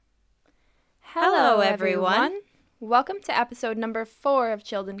Hello, everyone. Welcome to episode number 4 of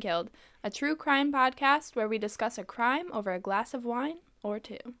Chilled and Killed, a true crime podcast where we discuss a crime over a glass of wine or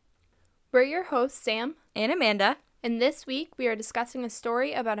two. We're your hosts, Sam and Amanda. And this week we are discussing a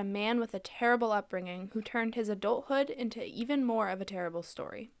story about a man with a terrible upbringing who turned his adulthood into even more of a terrible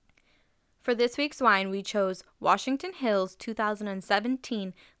story. For this week's wine, we chose Washington Hill's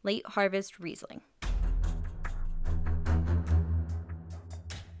 2017 Late Harvest Riesling.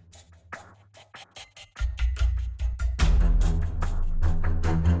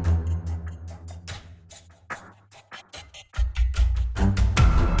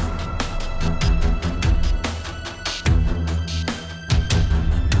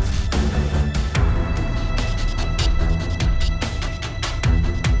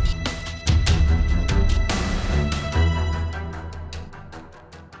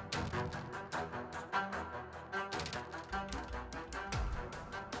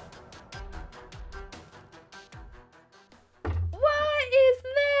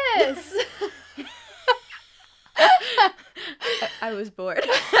 I was bored.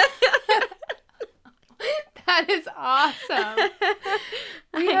 That is awesome.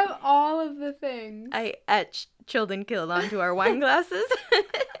 We have all of the things. I etched Chilled and Killed onto our wine glasses.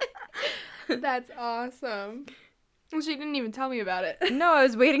 That's awesome. Well, she didn't even tell me about it. No, I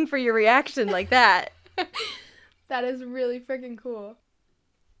was waiting for your reaction like that. That is really freaking cool.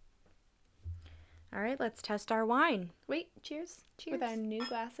 All right, let's test our wine. Wait, cheers. Cheers. With our new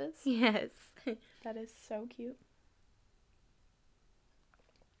glasses. Yes. That is so cute.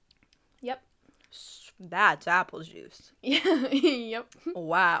 Yep. That's apple juice. Yeah. Yep.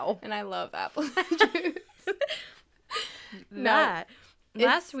 Wow. And I love apple juice.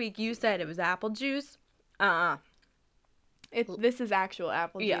 Last week you said it was apple juice. This is actual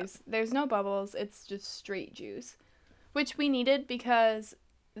apple juice. Yeah. There's no bubbles. It's just straight juice, which we needed because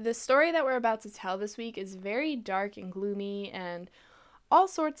the story that we're about to tell this week is very dark and gloomy and all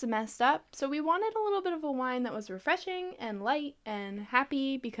sorts of messed up. So we wanted a little bit of a wine that was refreshing and light and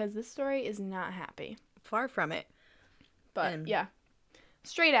happy because this story is not happy. Far from it. But yeah,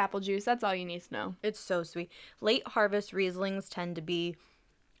 straight apple juice. That's all you need to know. It's so sweet. Late harvest Rieslings tend to be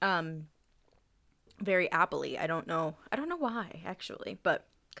very apple-y. I don't know why, actually, but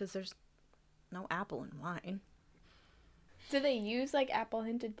because there's no apple in wine. Do they use, like,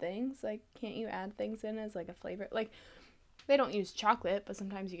 apple-hinted things? Like, can't you add things in as, like, a flavor? Like, they don't use chocolate, but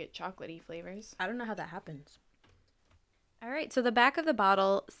sometimes you get chocolatey flavors. I don't know how that happens. All right, so the back of the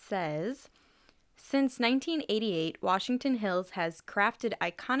bottle says, since 1988, Washington Hills has crafted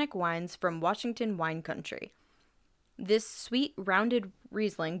iconic wines from Washington wine country. This sweet, rounded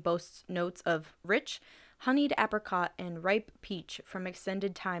Riesling boasts notes of rich, honeyed apricot and ripe peach from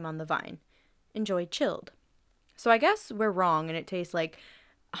extended time on the vine. Enjoy chilled. So I guess we're wrong and it tastes like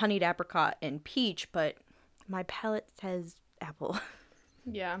honeyed apricot and peach, but my palate says apple.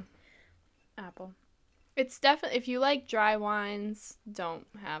 Yeah, apple. It's definitely, if you like dry wines, don't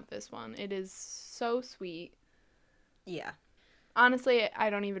have this one. It is so sweet. Yeah. Honestly, I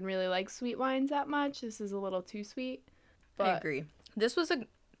don't even really like sweet wines that much. This is a little too sweet. But I agree. This is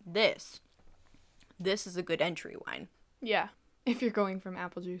a good entry wine. Yeah, if you're going from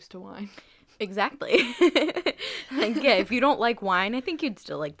apple juice to wine. Exactly. Like, yeah, if you don't like wine, I think you'd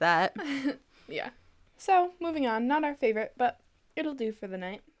still like that. Yeah. So, moving on. Not our favorite, but it'll do for the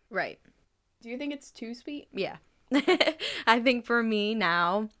night. Right. Do you think it's too sweet? Yeah. I think for me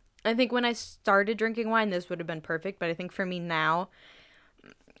now, I think when I started drinking wine, this would have been perfect. But I think for me now,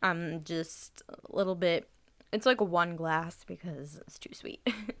 I'm just a little bit, it's like one glass because it's too sweet.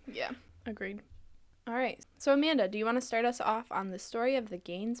 Yeah, agreed. All right. So, Amanda, do you want to start us off on the story of the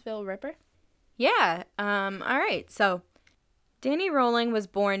Gainesville Ripper? Yeah. All right. So, Danny Rolling was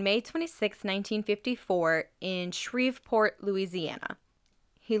born May 26, 1954 in Shreveport, Louisiana.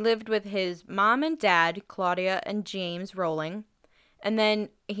 He lived with his mom and dad, Claudia and James Rolling, and then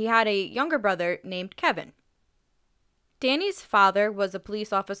he had a younger brother named Kevin. Danny's father was a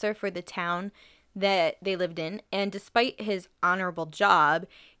police officer for the town that they lived in, and despite his honorable job,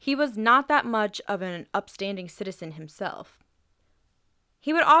 he was not that much of an upstanding citizen himself.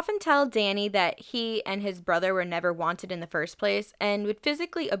 He would often tell Danny that he and his brother were never wanted in the first place and would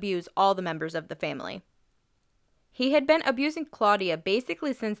physically abuse all the members of the family. He had been abusing Claudia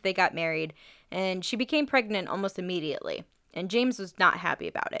basically since they got married, and she became pregnant almost immediately, and James was not happy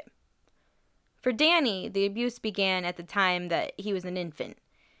about it. For Danny, the abuse began at the time that he was an infant.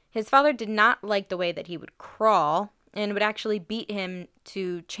 His father did not like the way that he would crawl and would actually beat him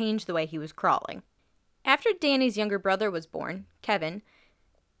to change the way he was crawling. After Danny's younger brother was born, Kevin,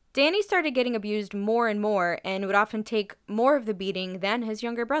 Danny started getting abused more and more and would often take more of the beating than his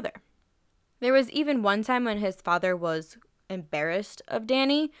younger brother. There was even one time when his father was embarrassed of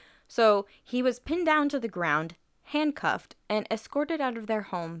Danny, so he was pinned down to the ground, handcuffed, and escorted out of their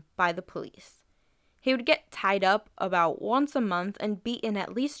home by the police. He would get tied up about once a month and beaten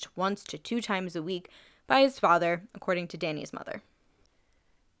at least once to 2 times a week by his father, according to Danny's mother.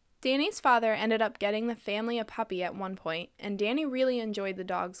 Danny's father ended up getting the family a puppy at one point, and Danny really enjoyed the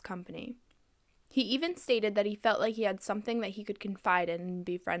dog's company. He even stated that he felt like he had something that he could confide in and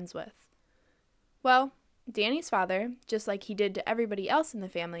be friends with. Well, Danny's father, just like he did to everybody else in the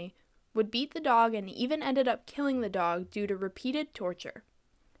family, would beat the dog and even ended up killing the dog due to repeated torture.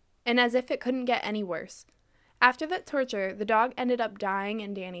 And as if it couldn't get any worse, after that torture, the dog ended up dying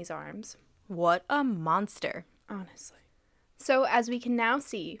in Danny's arms. What a monster. Honestly. So, as we can now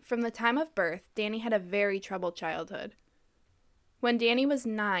see, from the time of birth, Danny had a very troubled childhood. When Danny was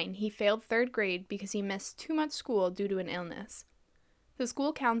 9, he failed 3rd grade because he missed too much school due to an illness. The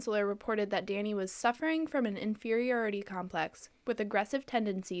school counselor reported that Danny was suffering from an inferiority complex with aggressive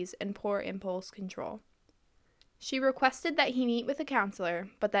tendencies and poor impulse control. She requested that he meet with a counselor,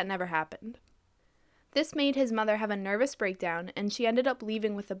 but that never happened. This made his mother have a nervous breakdown, and she ended up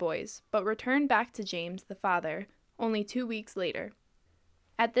leaving with the boys, but returned back to James, the father, only 2 weeks later.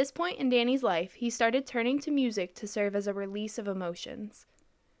 At this point in Danny's life, he started turning to music to serve as a release of emotions.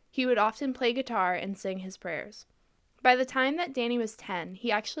 He would often play guitar and sing his prayers. By the time that Danny was 10,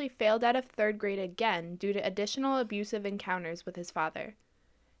 he actually failed out of 3rd grade again due to additional abusive encounters with his father.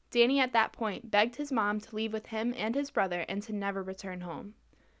 Danny at that point begged his mom to leave with him and his brother and to never return home.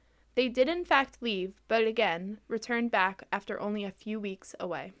 They did in fact leave, but again, returned back after only a few weeks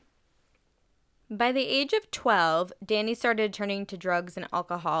away. By the age of 12, Danny started turning to drugs and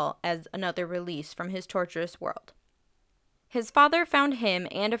alcohol as another release from his torturous world. His father found him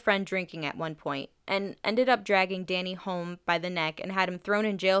and a friend drinking at one point and ended up dragging Danny home by the neck and had him thrown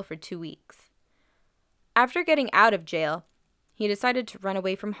in jail for 2 weeks. After getting out of jail, he decided to run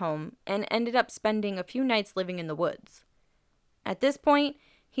away from home and ended up spending a few nights living in the woods. At this point,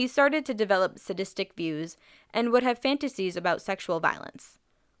 he started to develop sadistic views and would have fantasies about sexual violence.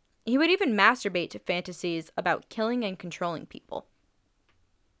 He would even masturbate to fantasies about killing and controlling people.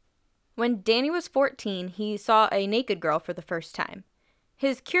 When Danny was 14, he saw a naked girl for the first time.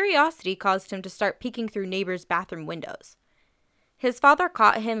 His curiosity caused him to start peeking through neighbors' bathroom windows. His father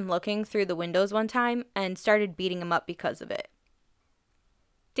caught him looking through the windows one time and started beating him up because of it.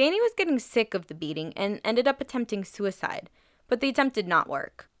 Danny was getting sick of the beating and ended up attempting suicide, but the attempt did not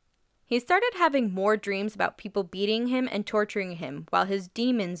work. He started having more dreams about people beating him and torturing him while his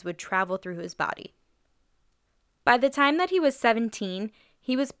demons would travel through his body. By the time that he was 17,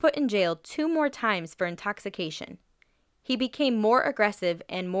 he was put in jail 2 more times for intoxication. He became more aggressive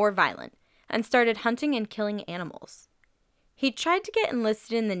and more violent and started hunting and killing animals. He tried to get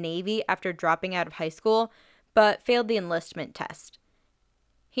enlisted in the Navy after dropping out of high school, but failed the enlistment test.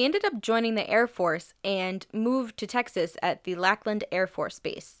 He ended up joining the Air Force and moved to Texas at the Lackland Air Force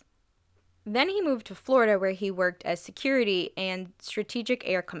Base. Then he moved to Florida where he worked as security and Strategic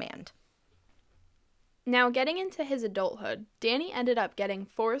Air Command. Now, getting into his adulthood, Danny ended up getting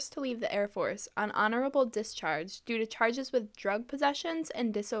forced to leave the Air Force on honorable discharge due to charges with drug possessions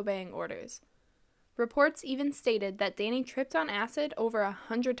and disobeying orders. Reports even stated that Danny tripped on acid over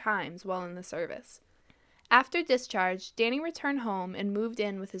 100 times while in the service. After discharge, Danny returned home and moved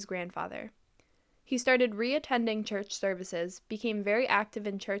in with his grandfather. He started reattending church services, became very active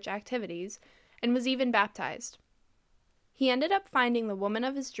in church activities, and was even baptized. He ended up finding the woman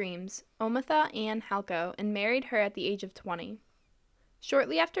of his dreams, Omatha Ann Halko, and married her at the age of 20.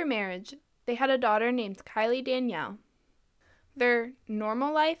 Shortly after marriage, they had a daughter named Kylie Danielle. Their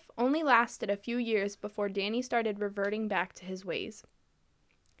normal life only lasted a few years before Danny started reverting back to his ways.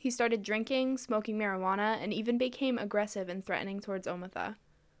 He started drinking, smoking marijuana, and even became aggressive and threatening towards Omatha.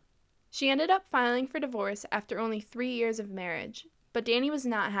 She ended up filing for divorce after only 3 years of marriage, but Danny was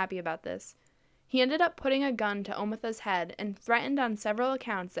not happy about this. He ended up putting a gun to Omatha's head and threatened on several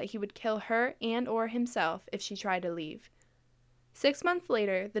accounts that he would kill her and or himself if she tried to leave. 6 months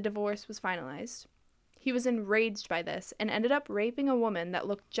later, the divorce was finalized. He was enraged by this and ended up raping a woman that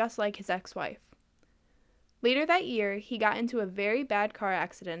looked just like his ex-wife. Later that year, he got into a very bad car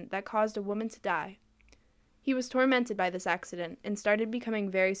accident that caused a woman to die. He was tormented by this accident and started becoming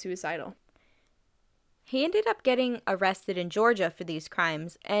very suicidal. He ended up getting arrested in Georgia for these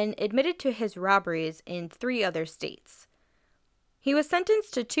crimes and admitted to his robberies in 3 other states. He was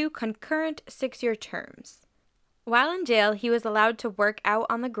sentenced to 2 concurrent 6-year terms. While in jail, he was allowed to work out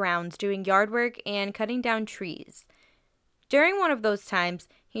on the grounds doing yard work and cutting down trees. During one of those times,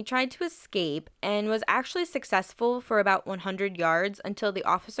 He tried to escape and was actually successful for about 100 yards until the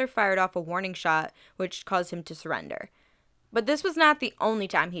officer fired off a warning shot, which caused him to surrender. But this was not the only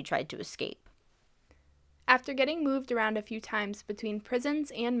time he tried to escape. After getting moved around a few times between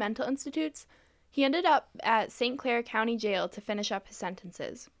prisons and mental institutes, he ended up at St. Clair County Jail to finish up his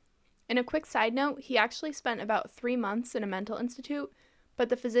sentences. In a quick side note, he actually spent about 3 months in a mental institute, but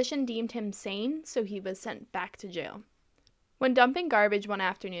the physician deemed him sane, so he was sent back to jail. When dumping garbage one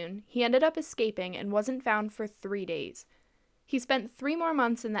afternoon, he ended up escaping and wasn't found for 3 days. He spent 3 more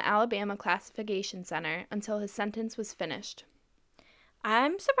months in the Alabama Classification Center until his sentence was finished.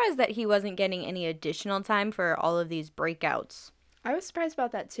 I'm surprised that he wasn't getting any additional time for all of these breakouts. I was surprised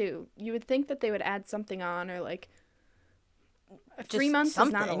about that too. You would think that they would add something on, or 3 months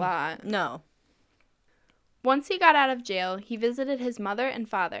is not a lot. No. Once he got out of jail, he visited his mother and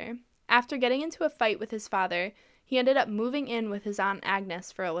father. After getting into a fight with his father, he ended up moving in with his Aunt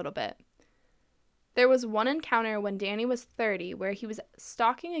Agnes for a little bit. There was one encounter when Danny was 30 where he was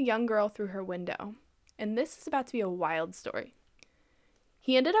stalking a young girl through her window. And this is about to be a wild story.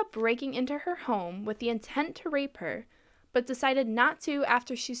 He ended up breaking into her home with the intent to rape her, but decided not to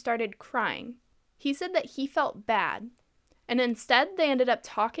after she started crying. He said that he felt bad, and instead they ended up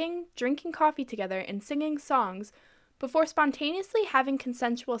talking, drinking coffee together, and singing songs before spontaneously having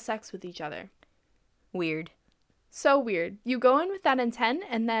consensual sex with each other. Weird. So weird. You go in with that intent,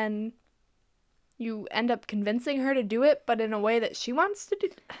 and then you end up convincing her to do it, but in a way that she wants to do.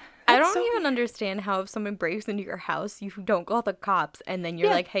 I don't even understand how if someone breaks into your house, you don't call the cops, and then you're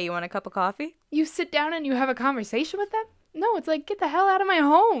like, hey, you want a cup of coffee? You sit down and you have a conversation with them? No, it's like, get the hell out of my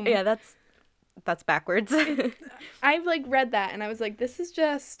home. Yeah, that's backwards. I've read that, and I was like, this is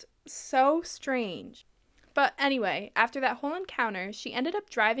just so strange. But anyway, after that whole encounter, she ended up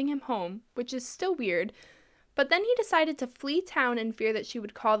driving him home, which is still weird, but then he decided to flee town in fear that she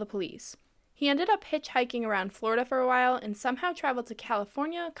would call the police. He ended up hitchhiking around Florida for a while and somehow traveled to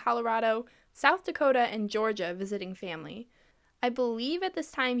California, Colorado, South Dakota, and Georgia visiting family. I believe at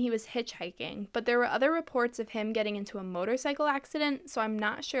this time he was hitchhiking, but there were other reports of him getting into a motorcycle accident, so I'm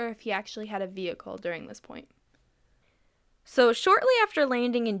not sure if he actually had a vehicle during this point. So shortly after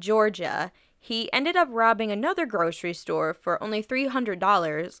landing in Georgia, he ended up robbing another grocery store for only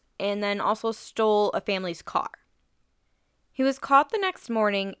 $300 and then also stole a family's car. He was caught the next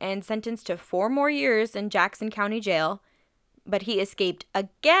morning and sentenced to 4 more years in Jackson County Jail, but he escaped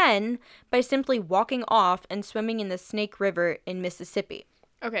again by simply walking off and swimming in the Snake River in Mississippi.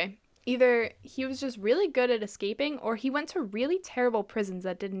 Okay, either he was just really good at escaping or he went to really terrible prisons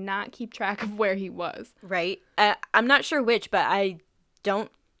that did not keep track of where he was. Right? I'm not sure which, but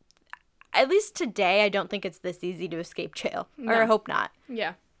at least today, I don't think it's this easy to escape jail. No. Or I hope not.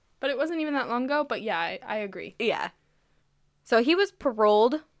 Yeah, but it wasn't even that long ago, but yeah, I agree. Yeah. So he was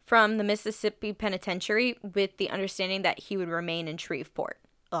paroled from the Mississippi Penitentiary with the understanding that he would remain in Shreveport.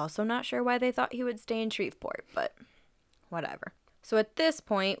 Also not sure why they thought he would stay in Shreveport, but whatever. So at this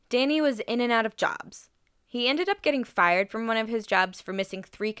point, Danny was in and out of jobs. He ended up getting fired from one of his jobs for missing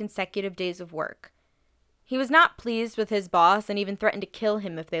 3 consecutive days of work. He was not pleased with his boss and even threatened to kill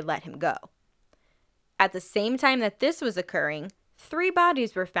him if they let him go. At the same time that this was occurring, 3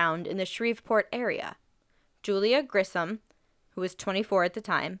 bodies were found in the Shreveport area. Julia Grissom, who was 24 at the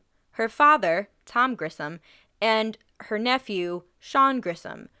time, her father, Tom Grissom, and her nephew, Sean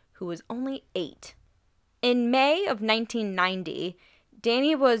Grissom, who was only 8. In May of 1990,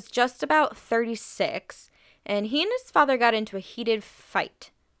 Danny was just about 36, and he and his father got into a heated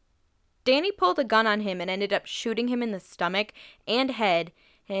fight. Danny pulled a gun on him and ended up shooting him in the stomach and head,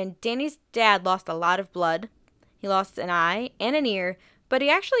 and Danny's dad lost a lot of blood. He lost an eye and an ear, but he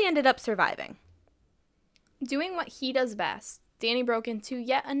actually ended up surviving. Doing what he does best, Danny broke into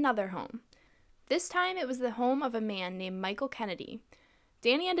yet another home. This time it was the home of a man named Michael Kennedy.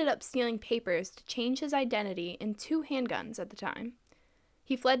 Danny ended up stealing papers to change his identity and 2 handguns at the time.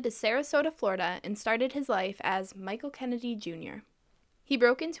 He fled to Sarasota, Florida, and started his life as Michael Kennedy Jr. He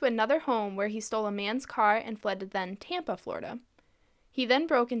broke into another home where he stole a man's car and fled to then Tampa, Florida. He then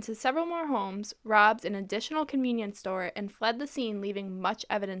broke into several more homes, robbed an additional convenience store, and fled the scene, leaving much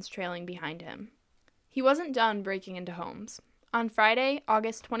evidence trailing behind him. He wasn't done breaking into homes. On Friday,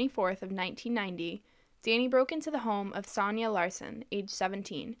 August 24th of 1990, Danny broke into the home of Sonia Larson, age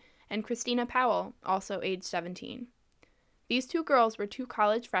 17, and Christina Powell, also age 17. These 2 girls were 2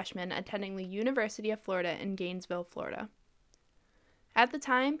 college freshmen attending the University of Florida in Gainesville, Florida. At the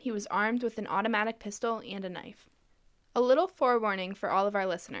time, he was armed with an automatic pistol and a knife. A little forewarning for all of our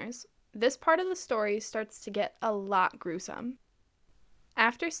listeners. This part of the story starts to get a lot gruesome.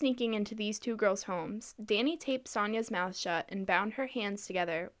 After sneaking into these two girls' homes, Danny taped Sonia's mouth shut and bound her hands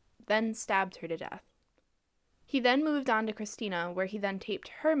together, then stabbed her to death. He then moved on to Christina, where he then taped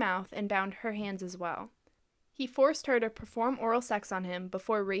her mouth and bound her hands as well. He forced her to perform oral sex on him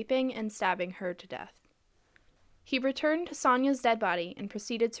before raping and stabbing her to death. He returned to Sonia's dead body and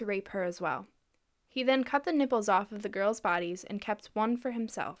proceeded to rape her as well. He then cut the nipples off of the girls' bodies and kept one for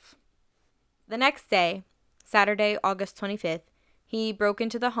himself. The next day, Saturday, August 25th, he broke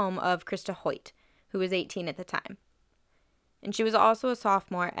into the home of Krista Hoyt, who was 18 at the time. And she was also a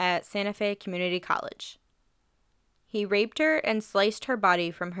sophomore at Santa Fe Community College. He raped her and sliced her body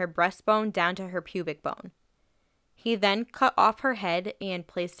from her breastbone down to her pubic bone. He then cut off her head and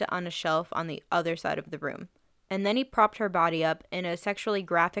placed it on a shelf on the other side of the room. And then he propped her body up in a sexually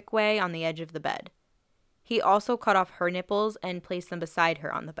graphic way on the edge of the bed. He also cut off her nipples and placed them beside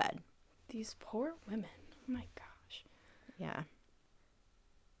her on the bed. These poor women. Oh my gosh. Yeah.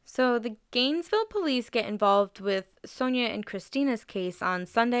 So the Gainesville police get involved with Sonia and Christina's case on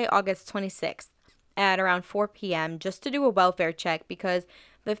Sunday, August 26th at around 4 p.m. just to do a welfare check because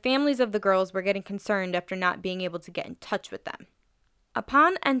the families of the girls were getting concerned after not being able to get in touch with them.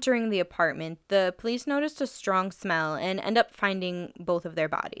 Upon entering the apartment, the police noticed a strong smell and end up finding both of their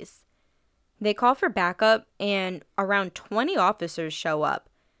bodies. They call for backup, and around 20 officers show up.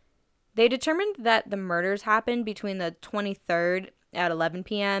 They determined that the murders happened between the 23rd at 11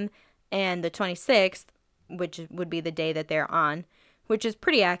 p.m. and the 26th, which would be the day that they're on, which is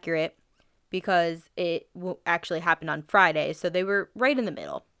pretty accurate because it actually happened on Friday, so they were right in the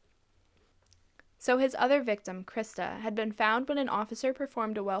middle. So his other victim, Krista, had been found when an officer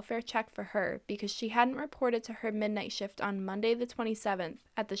performed a welfare check for her because she hadn't reported to her midnight shift on Monday the 27th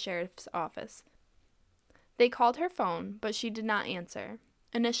at the sheriff's office. They called her phone, but she did not answer.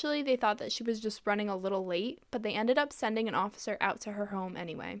 Initially, they thought that she was just running a little late, but they ended up sending an officer out to her home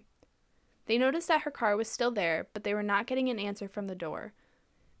anyway. They noticed that her car was still there, but they were not getting an answer from the door.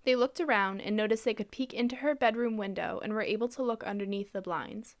 They looked around and noticed they could peek into her bedroom window and were able to look underneath the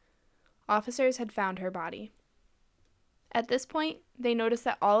blinds. Officers had found her body. At this point, they noticed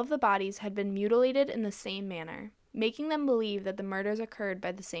that all of the bodies had been mutilated in the same manner, making them believe that the murders occurred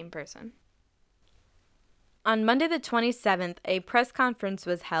by the same person. On Monday the 27th, a press conference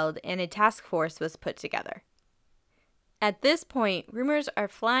was held and a task force was put together. At this point, rumors are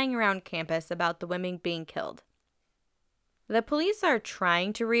flying around campus about the women being killed. The police are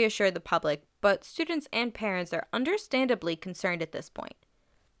trying to reassure the public, but students and parents are understandably concerned at this point.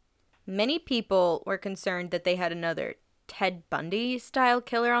 Many people were concerned that they had another Ted Bundy-style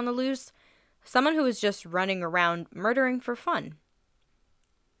killer on the loose, someone who was just running around murdering for fun.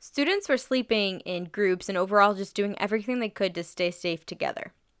 Students were sleeping in groups and overall just doing everything they could to stay safe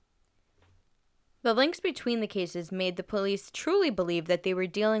together. The links between the cases made the police truly believe that they were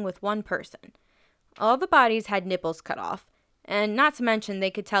dealing with one person. All the bodies had nipples cut off, and not to mention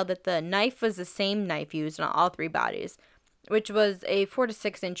they could tell that the knife was the same knife used on all three bodies, which was a 4 to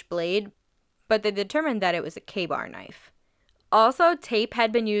 6 inch blade, but they determined that it was a K-bar knife. Also, tape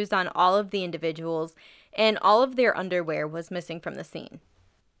had been used on all of the individuals, and all of their underwear was missing from the scene.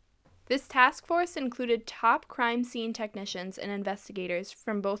 This task force included top crime scene technicians and investigators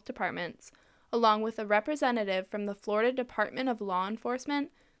from both departments, along with a representative from the Florida Department of Law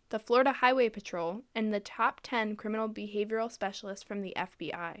Enforcement, the Florida Highway Patrol, and the top 10 criminal behavioral specialists from the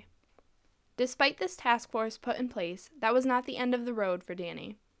FBI. Despite this task force put in place, that was not the end of the road for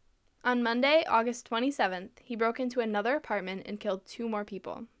Danny. On Monday, August 27th, he broke into another apartment and killed 2 more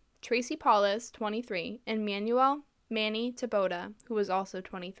people, Tracy Paulus, 23, and Manny Taboda, who was also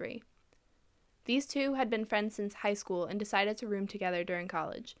 23. These two had been friends since high school and decided to room together during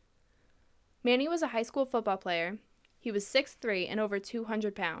college. Manny was a high school football player. He was 6'3" and over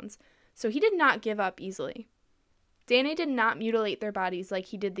 200 pounds, so he did not give up easily. Danny did not mutilate their bodies like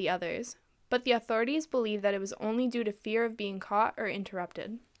he did the others, but the authorities believe that it was only due to fear of being caught or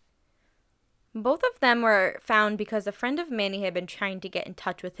interrupted. Both of them were found because a friend of Manny had been trying to get in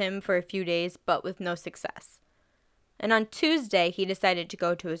touch with him for a few days, but with no success. And on Tuesday, he decided to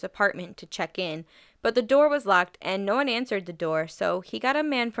go to his apartment to check in, but the door was locked and no one answered the door, so he got a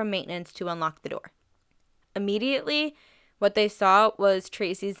man from maintenance to unlock the door. Immediately, what they saw was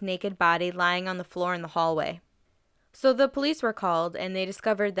Tracy's naked body lying on the floor in the hallway. So the police were called, and they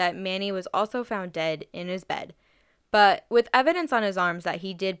discovered that Manny was also found dead in his bed, but with evidence on his arms that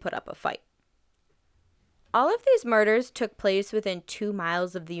he did put up a fight. All of these murders took place within 2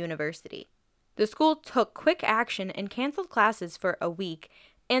 miles of the university. The school took quick action and canceled classes for a week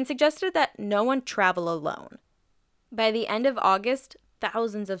and suggested that no one travel alone. By the end of August,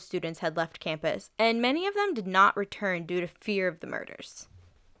 thousands of students had left campus, and many of them did not return due to fear of the murders.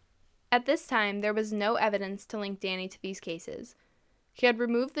 At this time, there was no evidence to link Danny to these cases. He had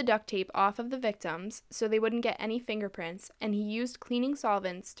removed the duct tape off of the victims so they wouldn't get any fingerprints, and he used cleaning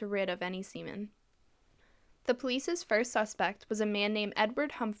solvents to rid of any semen. The police's first suspect was a man named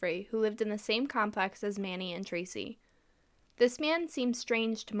Edward Humphrey who lived in the same complex as Manny and Tracy. This man seemed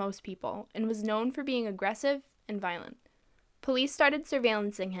strange to most people and was known for being aggressive and violent. Police started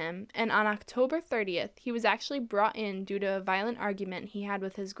surveillancing him, and on October 30th, he was actually brought in due to a violent argument he had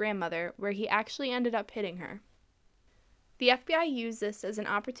with his grandmother, where he actually ended up hitting her. The FBI used this as an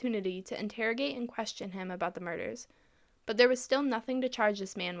opportunity to interrogate and question him about the murders, but there was still nothing to charge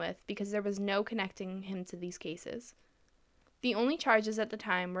this man with because there was no connecting him to these cases. The only charges at the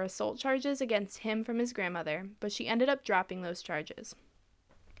time were assault charges against him from his grandmother, but she ended up dropping those charges.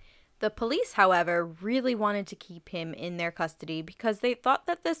 The police, however, really wanted to keep him in their custody because they thought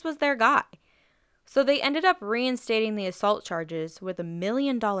that this was their guy. So they ended up reinstating the assault charges with a $1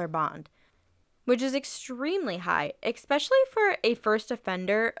 million bond, which is extremely high, especially for a first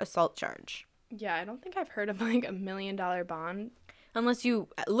offender assault charge. Yeah, I don't think I've heard of like $1 million bond. Unless you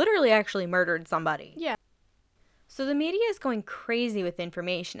literally actually murdered somebody. Yeah. So the media is going crazy with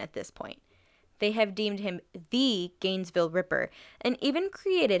information at this point. They have deemed him the Gainesville Ripper and even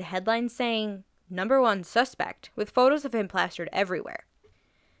created headlines saying, #1 suspect, with photos of him plastered everywhere.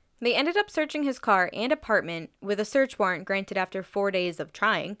 They ended up searching his car and apartment with a search warrant granted after 4 days of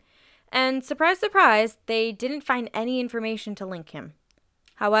trying. And surprise, surprise, they didn't find any information to link him.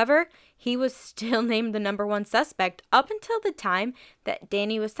 However, he was still named the #1 suspect up until the time that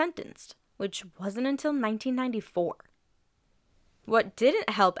Danny was sentenced, which wasn't until 1994. What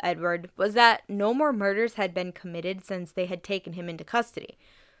didn't help Edward was that no more murders had been committed since they had taken him into custody,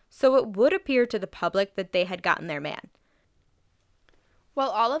 so it would appear to the public that they had gotten their man.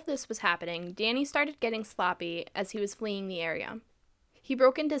 While all of this was happening, Danny started getting sloppy as he was fleeing the area. He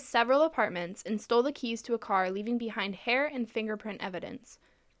broke into several apartments and stole the keys to a car, leaving behind hair and fingerprint evidence.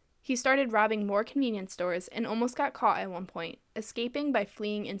 He started robbing more convenience stores and almost got caught at one point, escaping by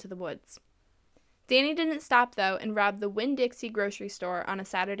fleeing into the woods. Danny didn't stop, though, and robbed the Winn-Dixie grocery store on a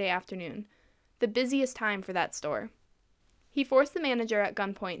Saturday afternoon, the busiest time for that store. He forced the manager at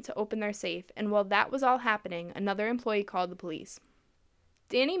gunpoint to open their safe, and while that was all happening, another employee called the police.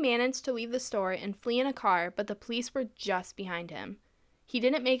 Danny managed to leave the store and flee in a car, but the police were just behind him. He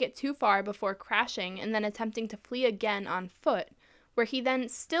didn't make it too far before crashing and then attempting to flee again on foot, where he then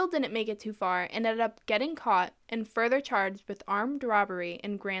still didn't make it too far and ended up getting caught and further charged with armed robbery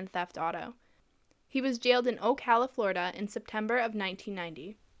and grand theft auto. He was jailed in Ocala, Florida in September of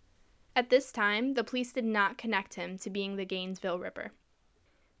 1990. At this time, the police did not connect him to being the Gainesville Ripper.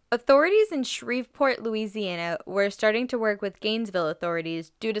 Authorities in Shreveport, Louisiana were starting to work with Gainesville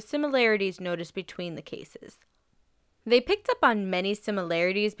authorities due to similarities noticed between the cases. They picked up on many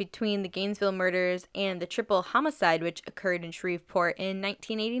similarities between the Gainesville murders and the triple homicide which occurred in Shreveport in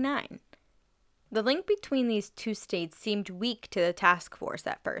 1989. The link between these two states seemed weak to the task force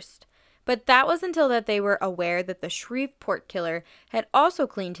at first, but that was until that they were aware that the Shreveport killer had also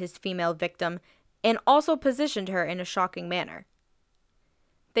cleaned his female victim and also positioned her in a shocking manner.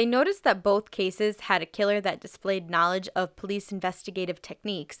 They noticed that both cases had a killer that displayed knowledge of police investigative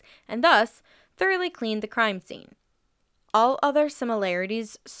techniques and thus thoroughly cleaned the crime scene. All other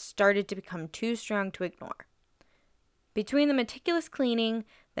similarities started to become too strong to ignore. Between the meticulous cleaning,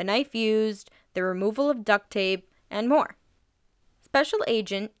 the knife used, the removal of duct tape, and more. Special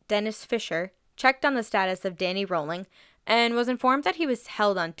Agent Dennis Fisher checked on the status of Danny Rolling and was informed that he was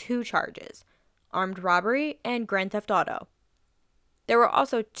held on 2 charges, armed robbery and grand theft auto. There were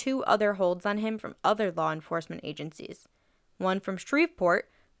also 2 other holds on him from other law enforcement agencies, one from Shreveport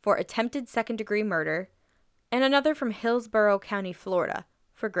for attempted second-degree murder, and another from Hillsborough County, Florida,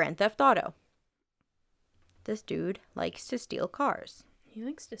 for grand theft auto. This dude likes to steal cars. He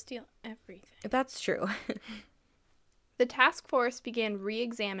likes to steal everything. That's true. The task force began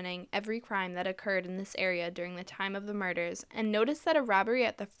re-examining every crime that occurred in this area during the time of the murders and noticed that a robbery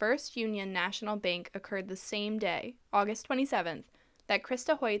at the First Union National Bank occurred the same day, August 27th, that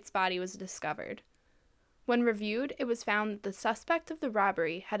Krista Hoyt's body was discovered. When reviewed, it was found that the suspect of the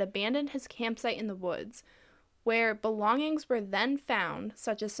robbery had abandoned his campsite in the woods, where belongings were then found,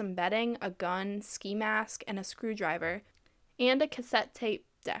 such as some bedding, a gun, ski mask, and a screwdriver, and a cassette tape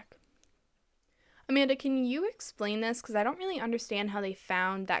deck. Amanda, can you explain this? Because I don't really understand how they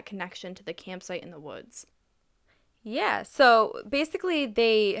found that connection to the campsite in the woods. Yeah, so basically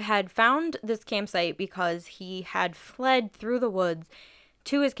they had found this campsite because he had fled through the woods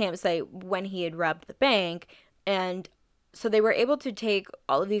to his campsite when he had robbed the bank, and So they were able to take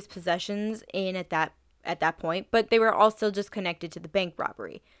all of these possessions in at that point, but they were all still just connected to the bank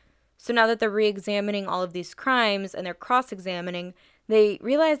robbery. So now that they're re-examining all of these crimes and they're cross-examining, they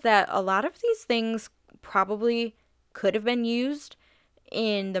realize that a lot of these things probably could have been used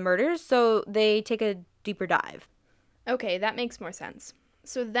in the murders, so they take a deeper dive. Okay, that makes more sense.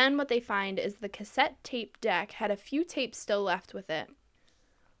 So then what they find is the cassette tape deck had a few tapes still left with it.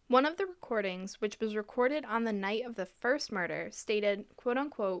 One of the recordings, which was recorded on the night of the first murder, stated, quote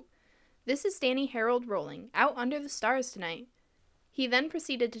unquote, "This is Danny Harold Rolling, out under the stars tonight." He then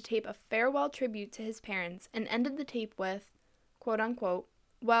proceeded to tape a farewell tribute to his parents and ended the tape with, quote unquote,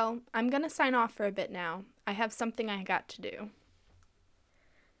 "Well, I'm gonna sign off for a bit now. I have something I got to do."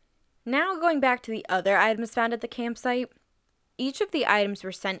 Now going back to the other items found at the campsite, each of the items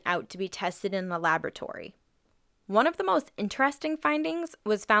were sent out to be tested in the laboratory. One of the most interesting findings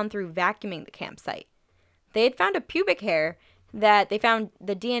was found through vacuuming the campsite. They had found a pubic hair that they found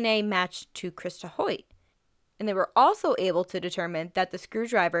the DNA matched to Krista Hoyt. And they were also able to determine that the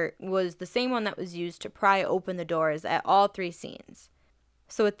screwdriver was the same one that was used to pry open the doors at all 3 scenes.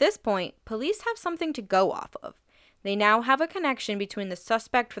 So at this point, police have something to go off of. They now have a connection between the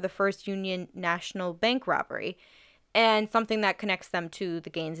suspect for the First Union National Bank robbery and something that connects them to the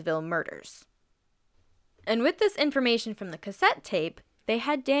Gainesville murders. And with this information from the cassette tape, they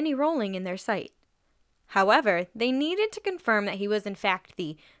had Danny Rolling in their sight. However, they needed to confirm that he was in fact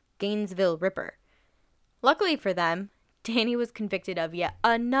the Gainesville Ripper. Luckily for them, Danny was convicted of yet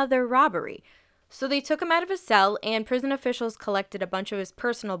another robbery. So they took him out of his cell, and prison officials collected a bunch of his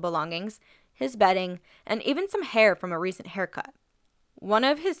personal belongings, his bedding, and even some hair from a recent haircut. One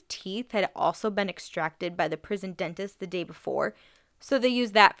of his teeth had also been extracted by the prison dentist the day before, so they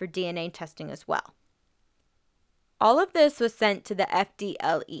used that for DNA testing as well. All of this was sent to the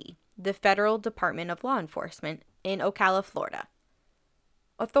FDLE, the Federal Department of Law Enforcement, in Ocala, Florida.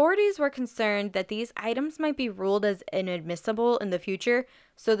 Authorities were concerned that these items might be ruled as inadmissible in the future,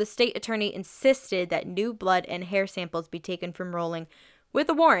 so the state attorney insisted that new blood and hair samples be taken from Rolling with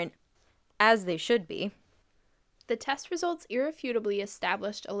a warrant, as they should be. The test results irrefutably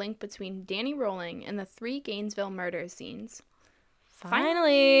established a link between Danny Rolling and the 3 Gainesville murder scenes.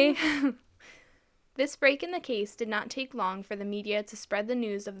 Finally! This break in the case did not take long for the media to spread the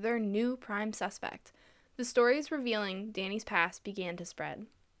news of their new prime suspect. The stories revealing Danny's past began to spread.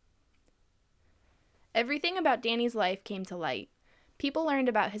 Everything about Danny's life came to light. People learned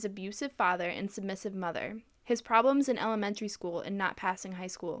about his abusive father and submissive mother, his problems in elementary school and not passing high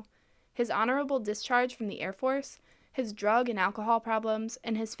school, his honorable discharge from the Air Force, his drug and alcohol problems,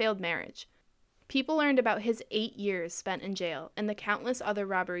 and his failed marriage. People learned about his 8 years spent in jail and the countless other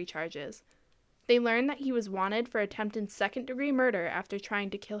robbery charges. They learned that he was wanted for attempted second-degree murder after trying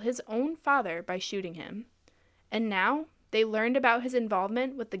to kill his own father by shooting him. And now, they learned about his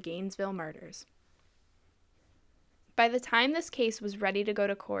involvement with the Gainesville murders. By the time this case was ready to go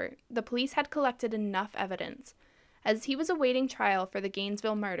to court, the police had collected enough evidence. As he was awaiting trial for the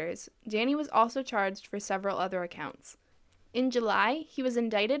Gainesville murders, Danny was also charged for several other accounts. In July, he was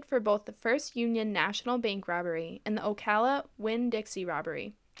indicted for both the First Union National Bank robbery and the Ocala Winn-Dixie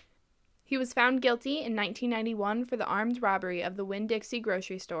robbery. He was found guilty in 1991 for the armed robbery of the Winn-Dixie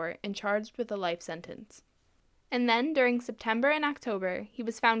grocery store and charged with a life sentence. And then, during September and October, he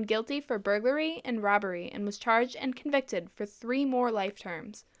was found guilty for burglary and robbery and was charged and convicted for 3 more life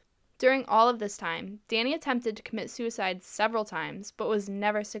terms. During all of this time, Danny attempted to commit suicide several times, but was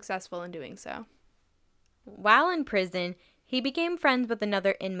never successful in doing so. While in prison, he became friends with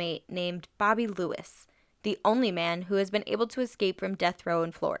another inmate named Bobby Lewis, the only man who has been able to escape from death row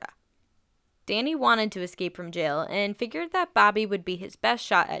in Florida. Danny wanted to escape from jail and figured that Bobby would be his best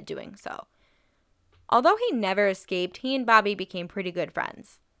shot at doing so. Although he never escaped, he and Bobby became pretty good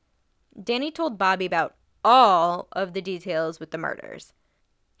friends. Danny told Bobby about all of the details with the murders.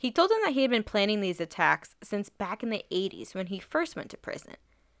 He told him that he had been planning these attacks since back in the 80s when he first went to prison.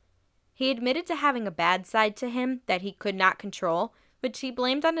 He admitted to having a bad side to him that he could not control, which he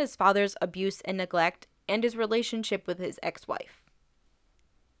blamed on his father's abuse and neglect and his relationship with his ex-wife.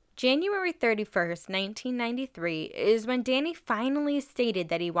 January 31st, 1993 is when Danny finally stated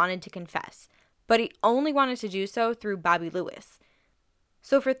that he wanted to confess, but he only wanted to do so through Bobby Lewis.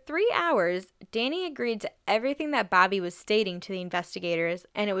 So for 3 hours, Danny agreed to everything that Bobby was stating to the investigators,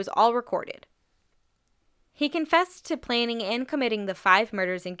 and it was all recorded. He confessed to planning and committing the 5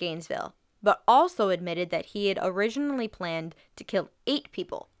 murders in Gainesville, but also admitted that he had originally planned to kill 8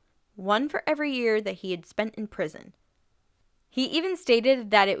 people, 1 for every year that he had spent in prison. He even stated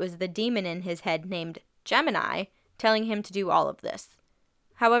that it was the demon in his head named Gemini telling him to do all of this.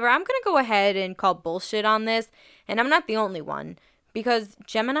 However, I'm going to go ahead and call bullshit on this, and I'm not the only one, because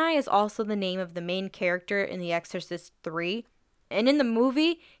Gemini is also the name of the main character in The Exorcist 3, and in the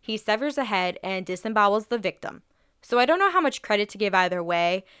movie, he severs a head and disembowels the victim. So I don't know how much credit to give either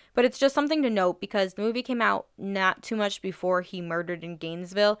way, but it's just something to note because the movie came out not too much before he murdered in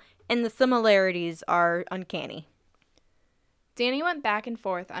Gainesville, and the similarities are uncanny. Danny went back and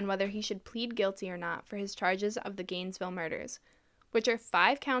forth on whether he should plead guilty or not for his charges of the Gainesville murders, which are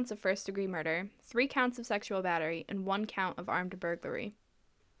 5 counts of first-degree murder, 3 counts of sexual battery, and 1 count of armed burglary.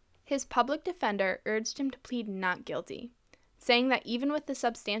 His public defender urged him to plead not guilty, saying that even with the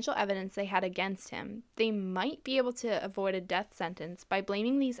substantial evidence they had against him, they might be able to avoid a death sentence by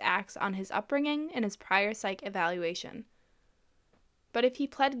blaming these acts on his upbringing and his prior psych evaluation. But if he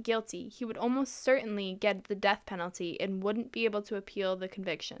pled guilty, he would almost certainly get the death penalty and wouldn't be able to appeal the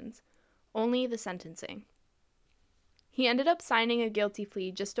convictions, only the sentencing. He ended up signing a guilty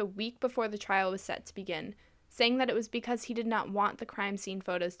plea just a week before the trial was set to begin, saying that it was because he did not want the crime scene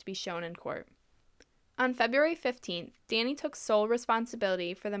photos to be shown in court. On February 15th, Danny took sole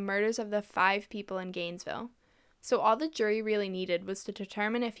responsibility for the murders of the 5 people in Gainesville, so all the jury really needed was to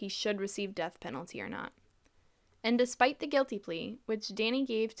determine if he should receive death penalty or not. And despite the guilty plea, which Danny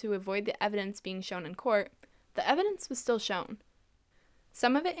gave to avoid the evidence being shown in court, the evidence was still shown.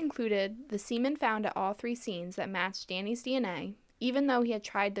 Some of it included the semen found at all 3 scenes that matched Danny's DNA, even though he had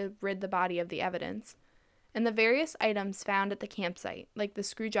tried to rid the body of the evidence, and the various items found at the campsite, like the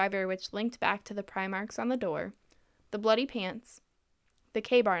screwdriver which linked back to the pry marks on the door, the bloody pants, the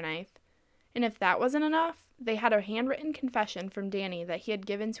K-bar knife, and if that wasn't enough, they had a handwritten confession from Danny that he had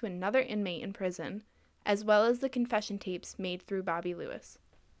given to another inmate in prison, as well as the confession tapes made through Bobby Lewis.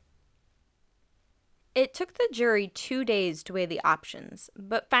 It took the jury 2 days to weigh the options,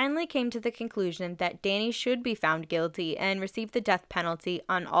 but finally came to the conclusion that Danny should be found guilty and receive the death penalty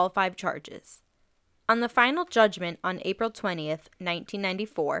on all 5 charges. On the final judgment on April 20th,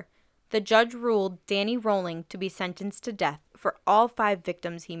 1994, the judge ruled Danny Rolling to be sentenced to death for all 5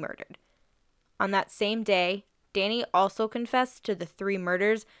 victims he murdered. On that same day, Danny also confessed to the 3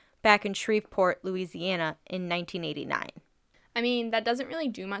 murders back in Shreveport, Louisiana in 1989. I mean, that doesn't really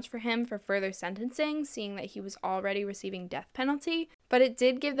do much for him for further sentencing, seeing that he was already receiving death penalty, but it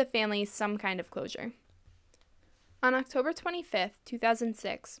did give the family some kind of closure. On October 25th,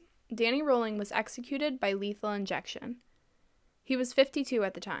 2006, Danny Rolling was executed by lethal injection. He was 52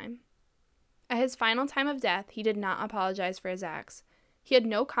 at the time. At his final time of death, he did not apologize for his acts. He had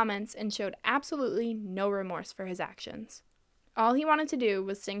no comments and showed absolutely no remorse for his actions. All he wanted to do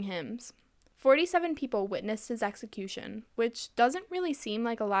was sing hymns. 47 people witnessed his execution, which doesn't really seem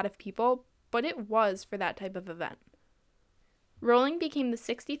like a lot of people, but it was for that type of event. Rolling became the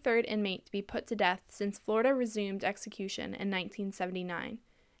 63rd inmate to be put to death since Florida resumed execution in 1979,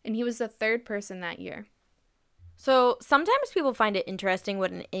 and he was the 3rd person that year. So sometimes people find it interesting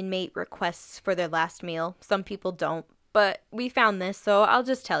what an inmate requests for their last meal. Some people don't, but we found this, so I'll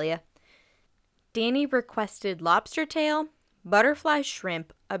just tell you. Danny requested lobster tail, butterfly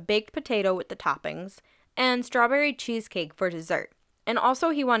shrimp, a baked potato with the toppings, and strawberry cheesecake for dessert. And also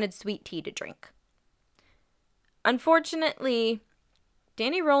he wanted sweet tea to drink. Unfortunately,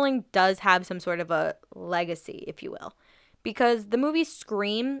 Danny Rolling does have some sort of a legacy, if you will, because the movie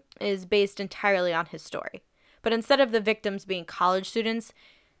Scream is based entirely on his story. But instead of the victims being college students,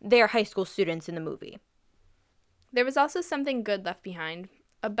 they are high school students in the movie. There was also something good left behind,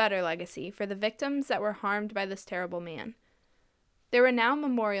 a better legacy for the victims that were harmed by this terrible man. There were now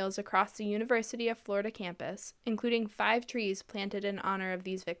memorials across the University of Florida campus, including 5 trees planted in honor of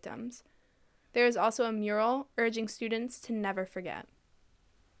these victims. There is also a mural urging students to never forget.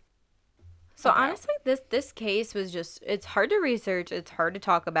 So honestly, this case was just, it's hard to research, it's hard to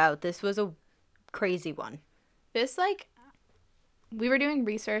talk about. This was a crazy one. This, we were doing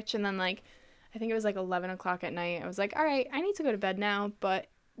research and then, I think it was 11 o'clock at night. I was like, all right, I need to go to bed now, but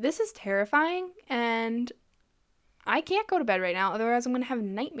this is terrifying and I can't go to bed right now, otherwise I'm going to have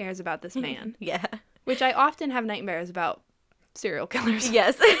nightmares about this man. Yeah. Which I often have nightmares about serial killers.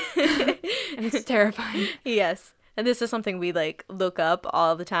 Yes. And it's terrifying. Yes. And this is something we look up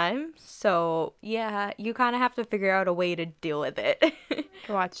all the time. So yeah, you kind of have to figure out a way to deal with it.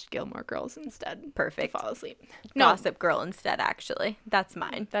 I watched Gilmore Girls instead. Perfect. To fall asleep. Gossip Girl instead, actually. That's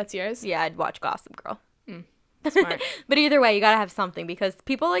mine. That's yours? Yeah, I'd watch Gossip Girl. Smart. But either way, you gotta have something because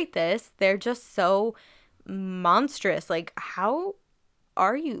people like this, they're just so monstrous. How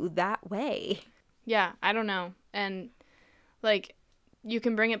are you that way? Yeah, I don't know. And you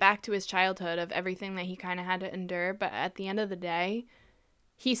can bring it back to his childhood of everything that he kind of had to endure, but at the end of the day,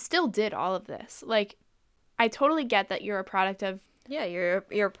 he still did all of this. I totally get that you're a product of Yeah,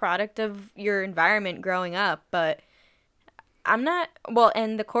 you're a product of your environment growing up, but I'm not, well,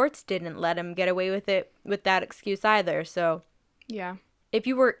 and the courts didn't let him get away with it with that excuse either. So Yeah. if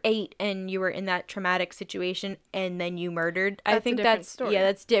you were 8 and you were in that traumatic situation and then you murdered, I That's a think different that's, story. yeah,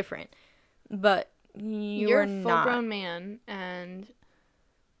 that's different. But You're are a not. full-grown man, and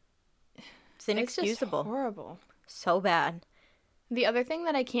It's inexcusable. It's just horrible. So bad. The other thing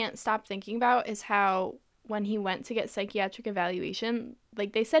that I can't stop thinking about is how when he went to get psychiatric evaluation,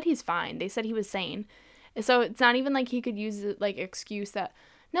 like, they said he's fine. They said he was sane. So it's not even like he could use it like excuse that,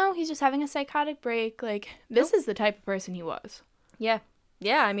 no, he's just having a psychotic break. Like, this is the type of person he was. Yeah.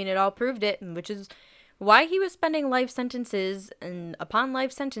 Yeah, I mean, it all proved it, which is why he was spending life sentences and upon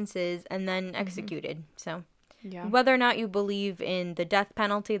life sentences and then executed. So Yeah. whether or not you believe in the death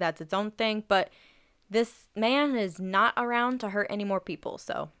penalty, that's its own thing. But this man is not around to hurt any more people.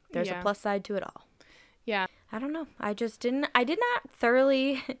 So there's a plus side to it all. Yeah. I don't know. I did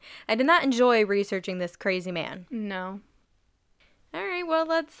not enjoy researching this crazy man. No. All right, well,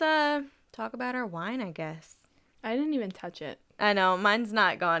 let's talk about our wine, I guess. I didn't even touch it. I know, mine's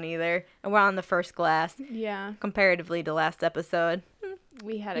not gone either. And we're on the first glass. Yeah. Comparatively to last episode.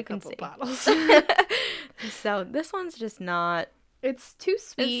 We had a couple bottles. So this one's just not. It's too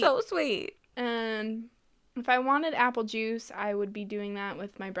sweet. It's so sweet. And if I wanted apple juice, I would be doing that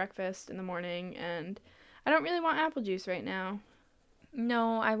with my breakfast in the morning. And I don't really want apple juice right now.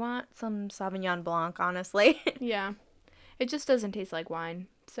 No, I want some Sauvignon Blanc, honestly. Yeah. It just doesn't taste like wine.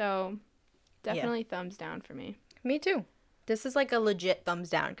 So definitely thumbs down for me. Me too. This is like a legit thumbs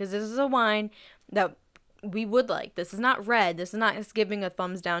down because this is a wine that we would like. This is not red. This is not us giving a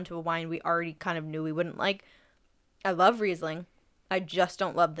thumbs down to a wine we already kind of knew we wouldn't like. I love Riesling. I just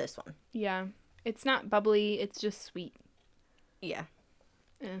don't love this one. Yeah. It's not bubbly. It's just sweet. Yeah.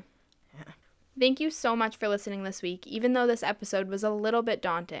 Yeah. Thank you so much for listening this week, even though this episode was a little bit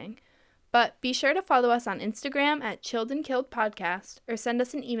daunting. But be sure to follow us on Instagram at Chilled and Killed Podcast, or send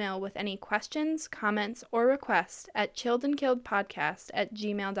us an email with any questions, comments, or requests at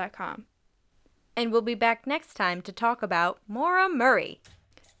chilledandkilledpodcast@gmail.com. And we'll be back next time to talk about Maura Murray.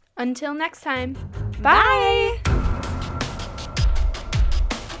 Until next time, Bye!